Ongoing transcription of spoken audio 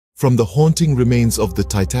From the haunting remains of the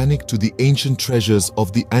Titanic to the ancient treasures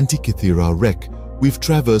of the Antikythera wreck, we've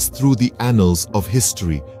traversed through the annals of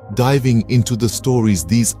history, diving into the stories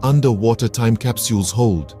these underwater time capsules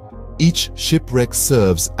hold. Each shipwreck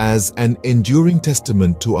serves as an enduring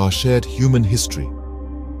testament to our shared human history,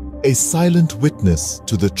 a silent witness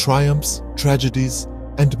to the triumphs, tragedies,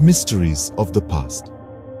 and mysteries of the past.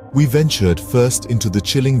 We ventured first into the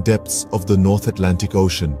chilling depths of the North Atlantic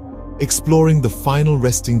Ocean, exploring the final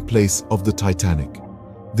resting place of the Titanic.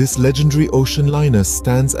 This legendary ocean liner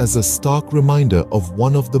stands as a stark reminder of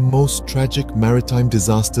one of the most tragic maritime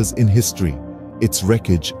disasters in history, its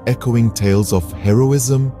wreckage echoing tales of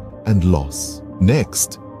heroism and loss.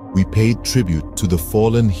 Next, we paid tribute to the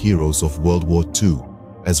fallen heroes of World War II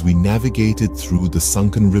as we navigated through the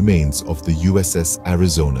sunken remains of the USS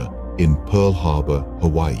Arizona in Pearl Harbor,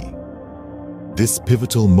 Hawaii. This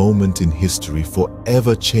pivotal moment in history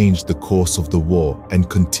forever changed the course of the war and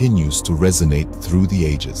continues to resonate through the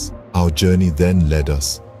ages. Our journey then led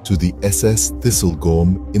us to the SS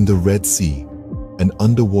Thistlegorm in the Red Sea, an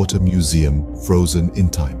underwater museum frozen in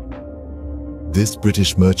time. This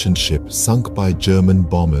British merchant ship, sunk by German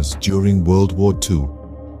bombers during World War II,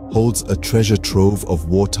 holds a treasure trove of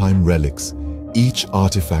wartime relics, each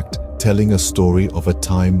artifact telling a story of a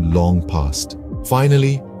time long past.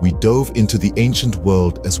 Finally, we dove into the ancient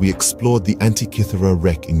world as we explored the Antikythera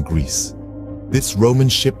wreck in Greece. This Roman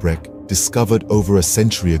shipwreck, discovered over a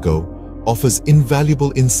century ago, offers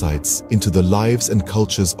invaluable insights into the lives and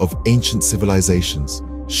cultures of ancient civilizations,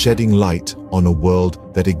 shedding light on a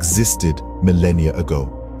world that existed millennia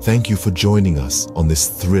ago. Thank you for joining us on this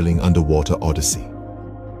thrilling underwater odyssey.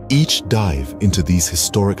 Each dive into these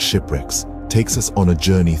historic shipwrecks takes us on a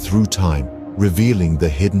journey through time, revealing the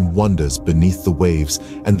hidden wonders beneath the waves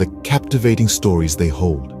and the captivating stories they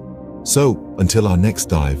hold. So, until our next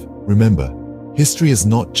dive, remember, history is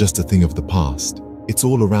not just a thing of the past. It's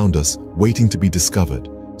all around us, waiting to be discovered.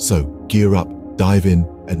 So, gear up, dive in,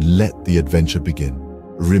 and let the adventure begin.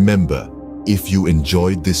 Remember, if you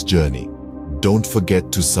enjoyed this journey, don't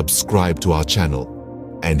forget to subscribe to our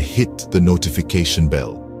channel and hit the notification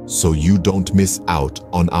bell so you don't miss out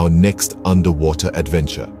on our next underwater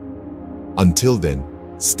adventure. Until then,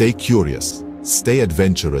 stay curious, stay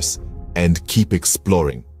adventurous, and keep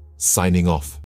exploring. Signing off.